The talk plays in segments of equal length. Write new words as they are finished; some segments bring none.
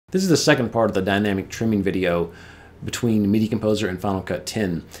This is the second part of the dynamic trimming video between Media Composer and Final Cut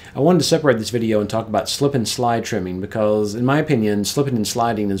 10. I wanted to separate this video and talk about slip and slide trimming because, in my opinion, slipping and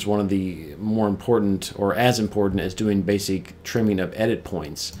sliding is one of the more important, or as important, as doing basic trimming of edit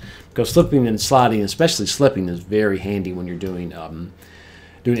points. Because slipping and sliding, especially slipping, is very handy when you're doing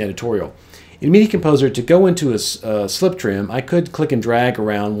editorial. In Media Composer, to go into a slip trim, I could click and drag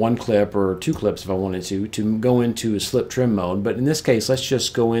around one clip or two clips if I wanted to go into a slip trim mode. But in this case, let's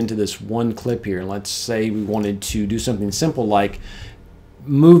just go into this one clip here. Let's say we wanted to do something simple like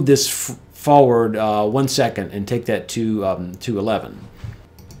move this forward 1 second and take that to 11.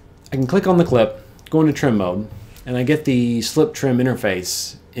 I can click on the clip, go into trim mode, and I get the slip trim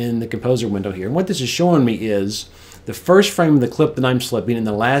interface in the Composer window here. And what this is showing me is the first frame of the clip that I'm slipping and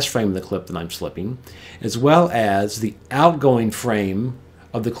the last frame of the clip that I'm slipping, as well as the outgoing frame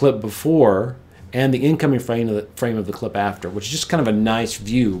of the clip before and the incoming frame of the clip after, which is just kind of a nice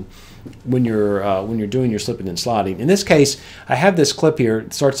view when you're doing your slipping and sliding. In this case, I have this clip here.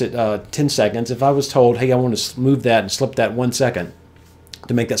 It starts at 10 seconds. If I was told, hey, I want to move that and slip that 1 second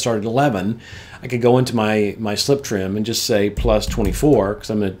to make that start at 11, I could go into my slip trim and just say plus 24 because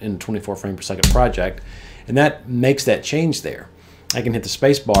I'm in a 24 frame per second project. And that makes that change there. I can hit the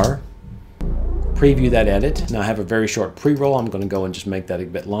space bar, preview that edit. Now I have a very short pre-roll. I'm going to go and just make that a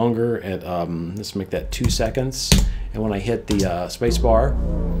bit longer. At let's make that 2 seconds. And when I hit the space bar,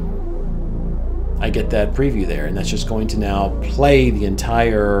 I get that preview there. And that's just going to now play the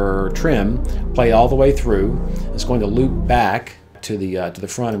entire trim, play all the way through. It's going to loop back to the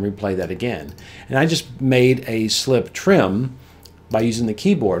front and replay that again. And I just made a slip trim by using the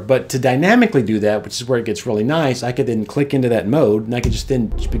keyboard. But to dynamically do that, which is where it gets really nice, I could then click into that mode and I could just then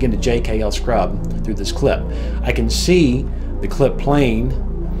begin to JKL scrub through this clip. I can see the clip playing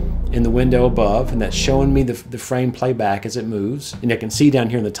in the window above, and that's showing me the frame playback as it moves. And I can see down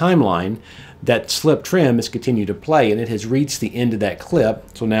here in the timeline that slip trim is continuing to play, and it has reached the end of that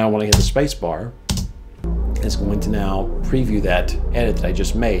clip. So now when I hit the space bar, it's going to now preview that edit that I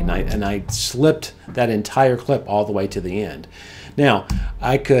just made, and I slipped that entire clip all the way to the end. Now,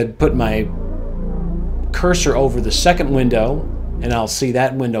 I could put my cursor over the second window and I'll see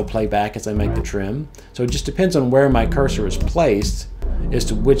that window play back as I make the trim. So it just depends on where my cursor is placed as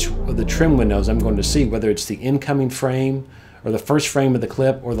to which of the trim windows I'm going to see, whether it's the incoming frame or the first frame of the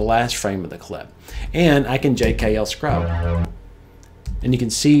clip or the last frame of the clip. And I can JKL scrub. And you can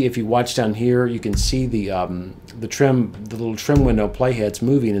see, if you watch down here, you can see the little trim window playheads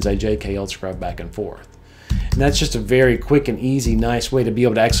moving as I JKL scrub back and forth. And that's just a very quick and easy, nice way to be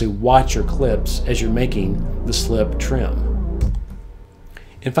able to actually watch your clips as you're making the slip trim.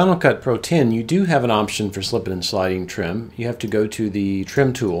 In Final Cut Pro 10, you do have an option for slipping and sliding trim. You have to go to the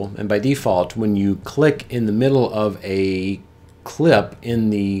trim tool, and by default, when you click in the middle of a clip in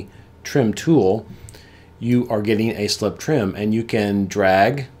the trim tool, you are getting a slip trim, and you can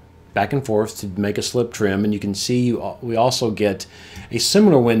drag back and forth to make a slip trim, and you can see we also get a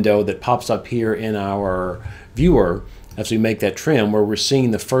similar window that pops up here in our viewer as we make that trim, where we're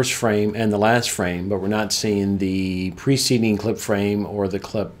seeing the first frame and the last frame, but we're not seeing the preceding clip frame or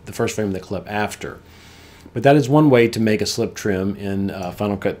the first frame of the clip after. But that is one way to make a slip trim in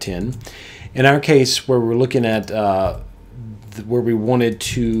Final Cut 10. In our case, where we're looking at where we wanted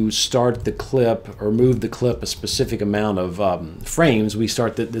to start the clip or move the clip a specific amount of frames, we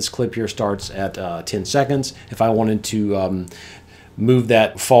start this clip here starts at 10 seconds. If I wanted to move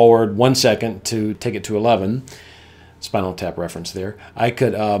that forward 1 second to take it to 11, Spinal Tap reference there, I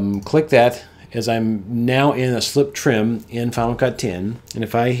could click that as I'm now in a slip trim in Final Cut 10, and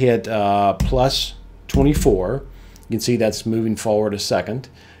if I hit plus 24, you can see that's moving forward a second.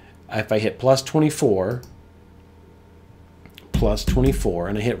 If I hit plus 24,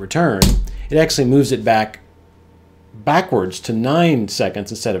 and I hit return, it actually moves it backwards to 9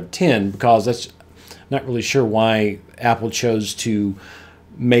 seconds instead of 10, because that's not really sure why Apple chose to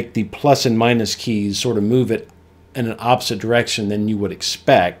make the plus and minus keys sort of move it in an opposite direction than you would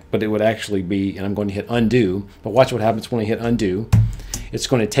expect, but it would actually be, and I'm going to hit undo, but watch what happens when I hit undo. It's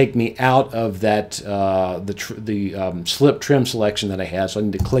going to take me out of that the slip trim selection that I had, so I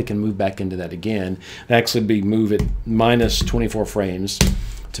need to click and move back into that again. And actually move it minus 24 frames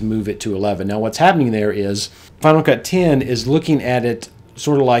to move it to 11. Now what's happening there is Final Cut 10 is looking at it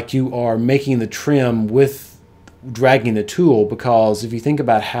sort of like you are making the trim with dragging the tool, because if you think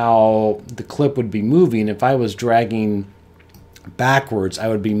about how the clip would be moving, if I was dragging backwards, I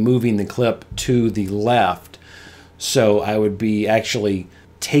would be moving the clip to the left. So I would be actually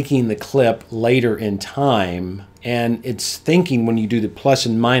taking the clip later in time, and it's thinking when you do the plus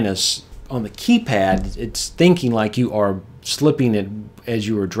and minus on the keypad, it's thinking like you are slipping it as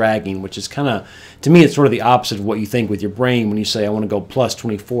you were dragging, which is kind of, to me, it's sort of the opposite of what you think with your brain when you say, I want to go plus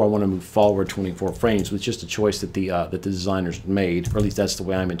 24, I want to move forward 24 frames. It's just a choice that the designers made, or at least that's the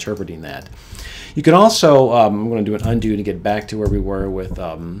way I'm interpreting that. You can also, I'm going to do an undo to get back to where we were with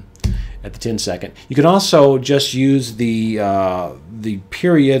at the 10-second. You can also just use the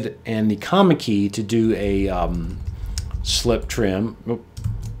period and the comma key to do a slip trim. Oh,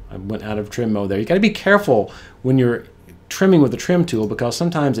 I went out of trim mode there. You got to be careful when you're trimming with the trim tool, because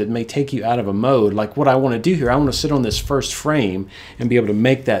sometimes it may take you out of a mode. Like what I want to do here, I want to sit on this first frame and be able to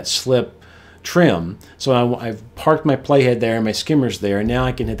make that slip trim. So I've parked my playhead there and my skimmer's there, and now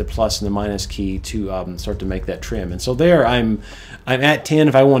I can hit the plus and the minus key to start to make that trim. And so there I'm at 10.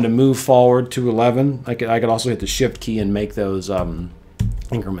 If I wanted to move forward to 11, I could also hit the shift key and make those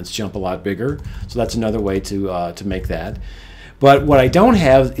increments jump a lot bigger. So that's another way to make that. But what I don't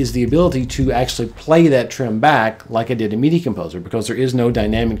have is the ability to actually play that trim back like I did in Media Composer, because there is no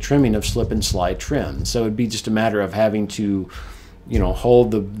dynamic trimming of slip and slide trim. So it'd be just a matter of having to, you know, hold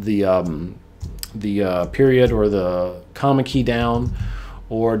the period or the comma key down,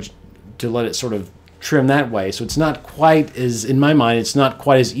 or to let it sort of trim that way. So it's not quite as, in my mind, it's not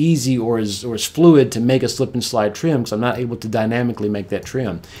quite as easy or as fluid to make a slip and slide trim, because I'm not able to dynamically make that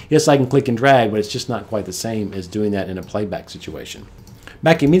trim. Yes, I can click and drag, but it's just not quite the same as doing that in a playback situation.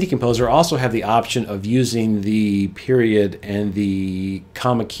 Back in Media Composer, I also have the option of using the period and the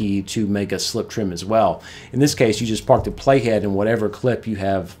comma key to make a slip trim as well. In this case, you just park the playhead in whatever clip you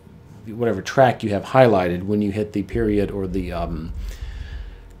have, whatever track you have highlighted. When you hit the period or the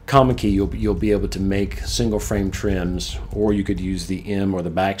comma key, you'll be able to make single frame trims, or you could use the M or the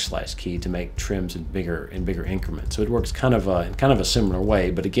backslash key to make trims in bigger increments. So it works kind of a similar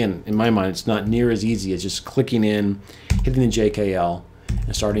way, but again, in my mind, it's not near as easy as just clicking in, hitting the JKL,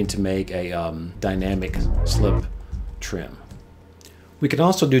 and starting to make a dynamic slip trim. We can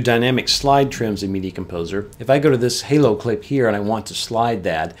also do dynamic slide trims in Media Composer. If I go to this halo clip here and I want to slide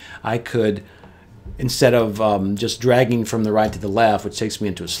that, I could, instead of just dragging from the right to the left, which takes me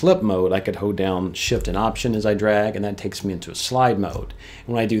into a slip mode, I could hold down Shift and Option as I drag, and that takes me into a slide mode.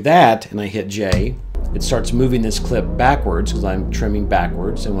 And when I do that and I hit J, it starts moving this clip backwards because I'm trimming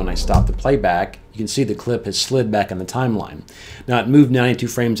backwards, and when I stop the playback, you can see the clip has slid back in the timeline. Now it moved 92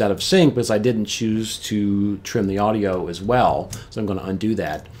 frames out of sync because I didn't choose to trim the audio as well, so I'm going to undo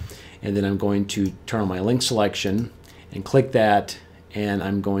that. And then I'm going to turn on my link selection and click that, and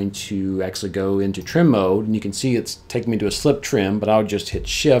I'm going to actually go into trim mode, and you can see it's taking me to a slip trim, but I'll just hit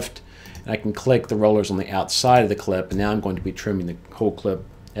Shift and I can click the rollers on the outside of the clip, and now I'm going to be trimming the whole clip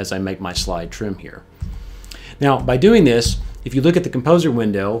as I make my slide trim here. Now by doing this, if you look at the Composer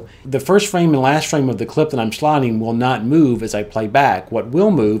window, the first frame and last frame of the clip that I'm sliding will not move as I play back. What will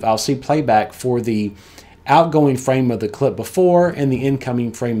move, I'll see playback for the outgoing frame of the clip before and the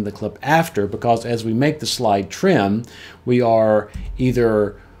incoming frame of the clip after, because as we make the slide trim, we are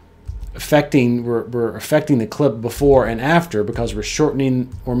either affecting the clip before and after, because we're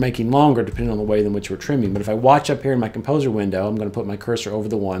shortening or making longer depending on the way in which we're trimming. But if I watch up here in my Composer window, I'm going to put my cursor over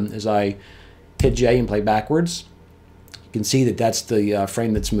the one. As I hit J and play backwards, you can see that that's the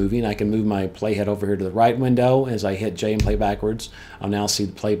frame that's moving. I can move my playhead over here to the right window. As I hit J and play backwards, I'll now see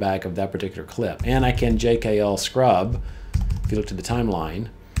the playback of that particular clip. And I can JKL scrub, if you look to the timeline,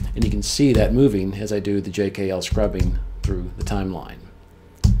 and you can see that moving as I do the JKL scrubbing through the timeline.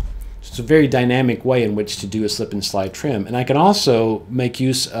 So it's a very dynamic way in which to do a slip and slide trim. And I can also make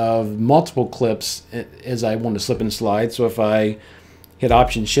use of multiple clips as I want to slip and slide. So if I hit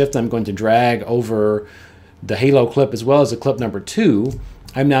Option Shift, I'm going to drag over the halo clip as well as the clip number 2.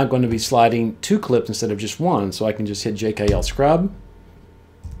 I'm now going to be sliding 2 clips instead of just 1, so I can just hit JKL scrub,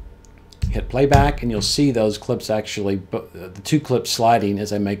 hit playback, and you'll see those clips actually, the 2 clips sliding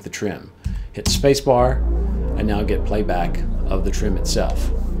as I make the trim. Hit spacebar, and now get playback of the trim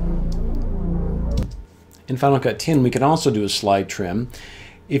itself. In Final Cut 10, we can also do a slide trim.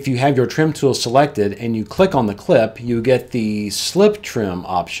 If you have your trim tool selected and you click on the clip, you get the slip trim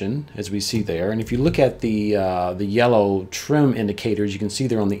option, as we see there. And if you look at the yellow trim indicators, you can see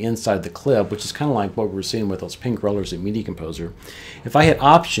they're on the inside of the clip, which is kind of like what we're seeing with those pink rollers in Media Composer. If I hit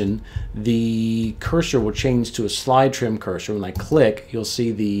Option, the cursor will change to a slide trim cursor. When I click, you'll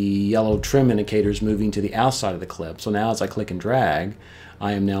see the yellow trim indicators moving to the outside of the clip. So now as I click and drag,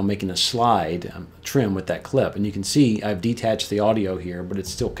 I am now making a slide trim with that clip, and you can see I've detached the audio here, but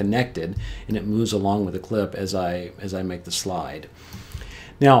it's still connected and it moves along with the clip as I make the slide.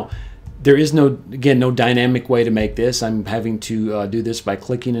 Now there is no dynamic way to make this. I'm having to do this by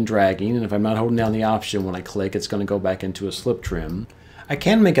clicking and dragging, and if I'm not holding down the option when I click, it's going to go back into a slip trim. I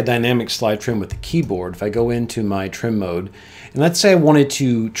can make a dynamic slide trim with the keyboard if I go into my trim mode. And let's say I wanted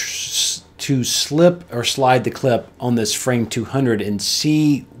to slip or slide the clip on this frame 200 and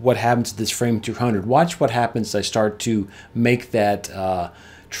see what happens to this frame 200. Watch what happens as I start to make that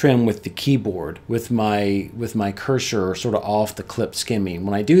trim with the keyboard, with my cursor sort of off the clip skimming.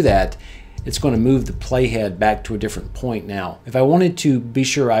 When I do that, it's going to move the playhead back to a different point now. If I wanted to be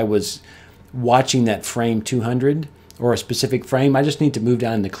sure I was watching that frame 200 or a specific frame, I just need to move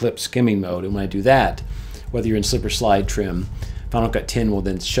down into clip skimming mode. And when I do that, whether you're in slip or slide trim, Final Cut 10 will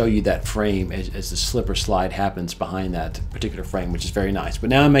then show you that frame as the slip or slide happens behind that particular frame, which is very nice. But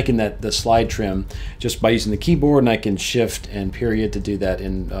now I'm making the slide trim just by using the keyboard, and I can shift and period to do that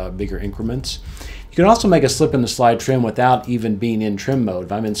in bigger increments. You can also make a slip and slide trim without even being in trim mode.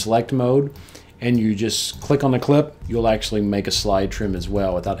 If I'm in select mode and you just click on the clip, you'll actually make a slide trim as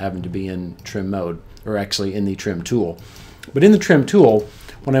well without having to be in trim mode, or actually in the trim tool. But in the trim tool,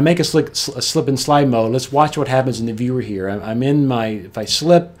 when I make a slip and slide mode, let's watch what happens in the viewer here. I'm in if I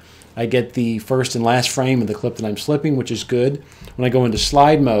slip, I get the first and last frame of the clip that I'm slipping, which is good. When I go into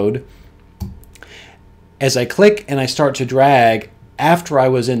slide mode, as I click and I start to drag, after I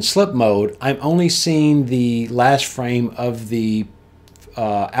was in slip mode, I'm only seeing the last frame of the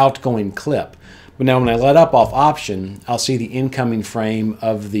outgoing clip. But now when I let up off option, I'll see the incoming frame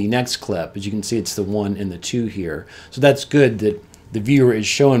of the next clip. As you can see, it's the 1 and the 2 here. So that's good that the viewer is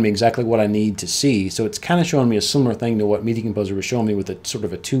showing me exactly what I need to see. So it's kind of showing me a similar thing to what Media Composer was showing me with a sort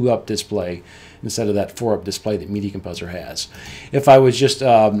of a 2-up display instead of that 4-up display that Media Composer has. If I was just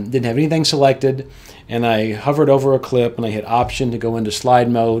didn't have anything selected and I hovered over a clip and I hit option to go into slide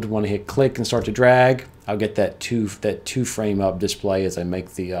mode, when I hit click and start to drag, I'll get that two frame up display as I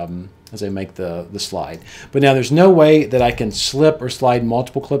make the slide. But now there's no way that I can slip or slide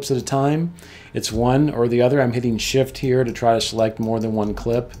multiple clips at a time. It's one or the other. I'm hitting shift here to try to select more than one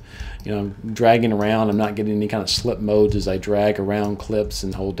clip. You know, I'm dragging around. I'm not getting any kind of slip modes as I drag around clips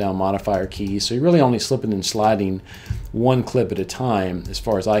and hold down modifier keys. So you're really only slipping and sliding one clip at a time as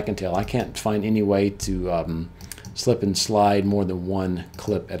far as I can tell. I can't find any way to slip and slide more than one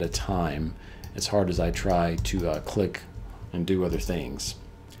clip at a time, as hard as I try to click and do other things.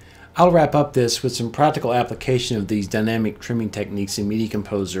 I'll wrap up this with some practical application of these dynamic trimming techniques in Media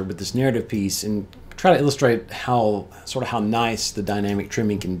Composer with this narrative piece, and try to illustrate how nice the dynamic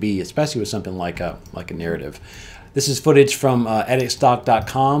trimming can be, especially with something like a narrative. This is footage from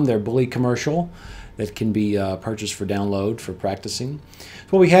editstock.com, their bully commercial that can be purchased for download for practicing.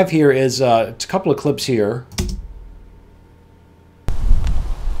 So what we have here is a couple of clips here.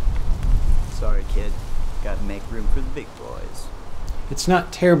 Sorry, kid. Got to make room for the big boys. It's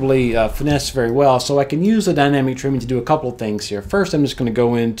not terribly finessed very well, so I can use the dynamic trimming to do a couple of things here. First, I'm just going to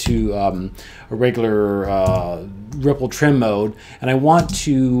go into a regular ripple trim mode, and I want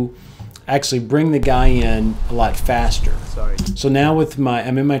to actually bring the guy in a lot faster. Sorry. So now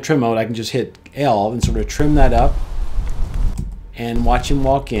I'm in my trim mode, I can just hit L and sort of trim that up and watch him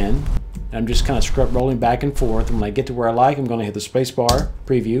walk in. I'm just kind of rolling back and forth, and when I get to where I like, I'm going to hit the space bar,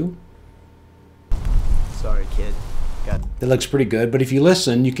 preview. Sorry, kid. That looks pretty good, but if you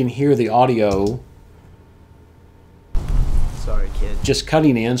listen, you can hear the audio just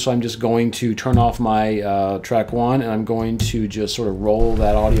cutting in, so I'm just going to turn off my track 1, and I'm going to just sort of roll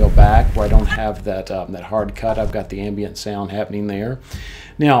that audio back where I don't have that, that hard cut. I've got the ambient sound happening there.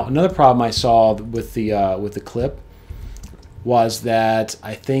 Now, another problem I saw with the clip was that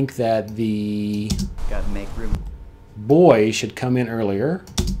I think that the boy should come in earlier.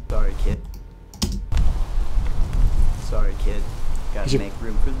 Sorry, kid. Sorry, kid. Got to make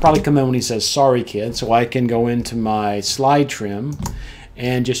room for the probably come in when he says sorry, kid. So I can go into my slide trim,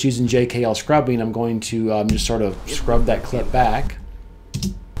 and just using JKL scrubbing, I'm going to just sort of scrub that clip back.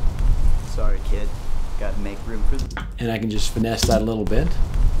 Sorry, kid. Got to make room for the... And I can just finesse that a little bit.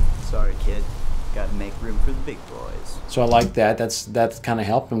 Sorry, kid. Got to make room for the big boys. So I like that. That's kind of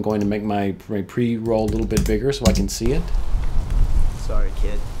helped. I'm going to make my pre-roll a little bit bigger so I can see it. Sorry,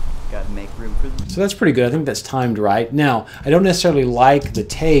 kid. Got to make room for the... So that's pretty good. I think that's timed right. Now, I don't necessarily like the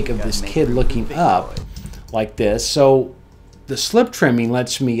take of this kid looking up like this. So the slip trimming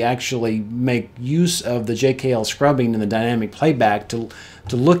lets me actually make use of the JKL scrubbing and the dynamic playback to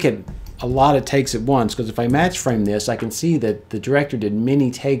look at a lot of takes at once. Because if I match frame this, I can see that the director did many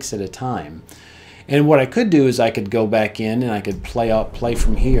takes at a time. And what I could do is I could go back in and I could play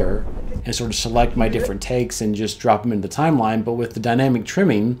from here and sort of select my different takes and just drop them into the timeline. But with the dynamic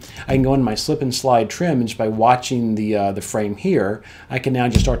trimming, I can go into my slip and slide trim, and just by watching the frame here, I can now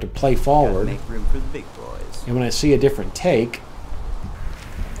just start to play forward. Make room for the big boys. And when I see a different take,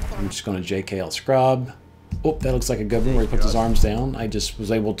 I'm just going to JKL scrub, Oh, that looks like a good one where he puts his arms down. I just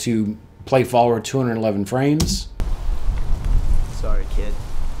was able to play forward 211 frames. Sorry, kid.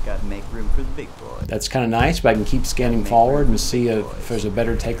 Gotta make room for the big boy. That's kind of nice, but I can keep scanning forward and see if there's a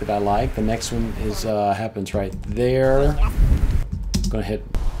better take that I like. The next one is happens right there. I'm going to hit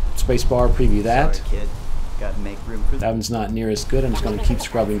spacebar, preview that. Sorry, kid. Gotta make room for that one's not near as good. I'm just going to keep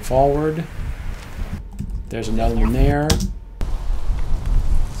scrubbing forward. There's another one there.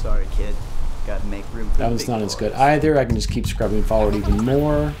 Sorry, kid. Gotta make room for that one's not as good either. I can just keep scrubbing forward even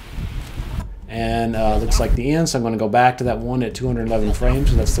more. And looks like the end, so I'm going to go back to that one at 211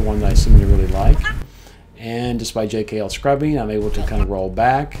 frames. So that's the one that I seem to really like. And just by JKL scrubbing, I'm able to kind of roll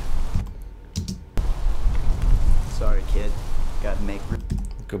back. Sorry, kid. Gotta make room.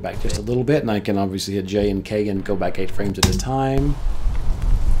 Go back just a little bit, and I can obviously hit J and K and go back 8 frames at a time.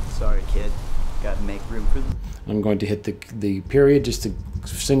 Sorry, kid. Gotta make room for. I'm going to hit the period, just a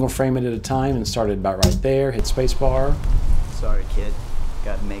single frame it at a time, and start it about right there. Hit spacebar. Sorry, kid.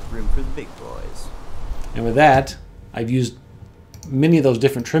 Gotta make room for the big boys. And with that, I've used many of those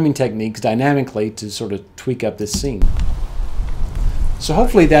different trimming techniques dynamically to sort of tweak up this scene. So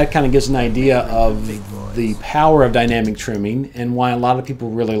hopefully that kind of gives an idea of the power of dynamic trimming and why a lot of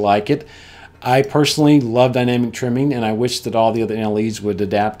people really like it. I personally love dynamic trimming, and I wish that all the other NLEs would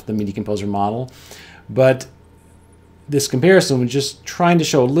adapt the Media Composer model. But this comparison was just trying to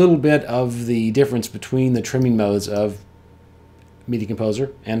show a little bit of the difference between the trimming modes of Media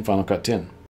Composer and Final Cut 10.